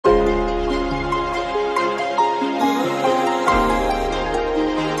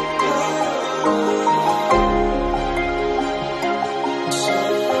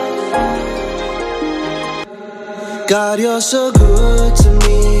God, you're so good to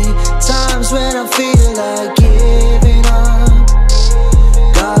me. Times when I feel like giving up.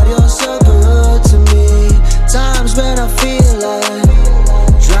 God, you're so good to me. Times when I feel like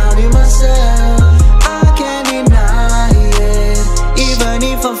drowning myself. I can't deny it. Even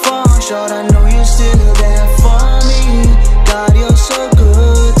if I fall short, I know you're still there for me. God, you're so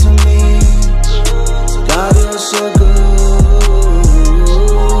good to me. God, you're so good.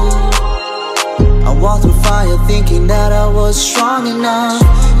 I walked through fire thinking that I was strong enough.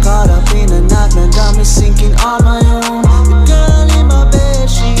 Caught up in a nightmare, got me sinking on my own. The girl in my bed,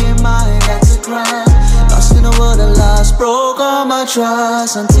 she ain't mine, that's a crime. Lost in a world of lies, broke all my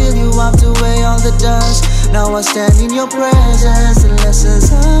trust, until you wiped away all the dust. Now I stand in your presence, the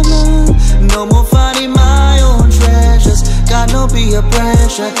lessons I've learned. No more finding my own treasures, got no peer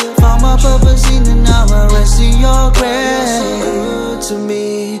pressure. Found my purpose in the now, I rest in your grace. So good to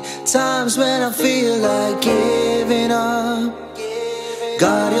me. Times when I feel like giving up.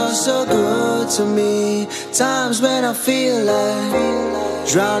 God, you're so good to me. Times when I feel like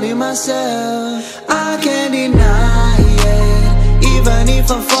drowning myself. I can't deny it. Even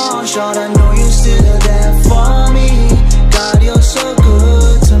if I fall short, I know you're still there for me. God, you're so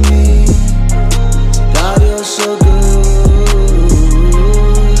good to me. God, you're so good.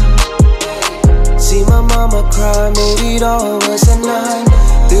 See my mama cry, made it all worse at night.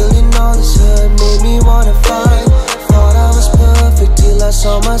 Feeling all this hurt made me wanna fight. Thought I was perfect till I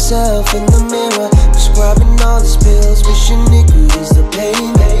saw myself in the mirror, prescribing all these pills, wishing it could ease the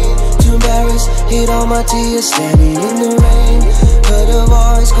pain. Too embarrassed, hid all my tears, standing in the rain. Heard a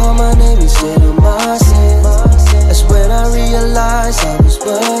voice call my name instead of my sins. That's when I realized I was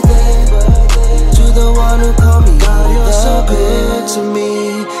worth it. To the one who called me, God, you're so good to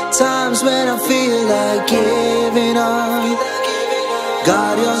me. Times when I feel like giving up.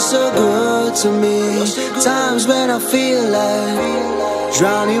 God, you're so good to me. Times when I feel like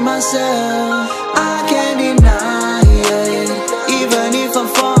drowning myself. I can't deny it. Even if I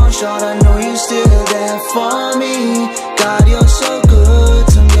fall short, I know you're still there for me. God, you're so good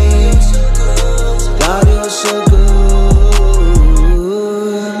to me. God, you're so good.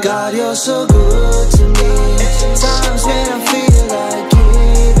 God, you're so good to me. Times when I feel like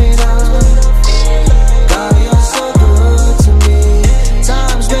giving up. God, you're so good to me.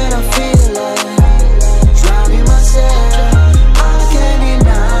 Times when I feel like drowning myself. I can't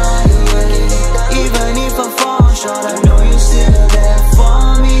deny it. Even if I fall short, I know you're still there for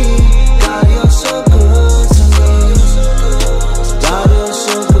me. God, you're so good to me. God, you're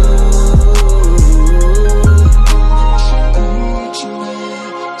so good.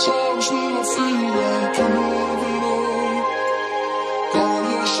 Times when I feel like giving up. God,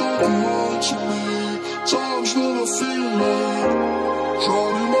 you're so good to me. Times when I feel like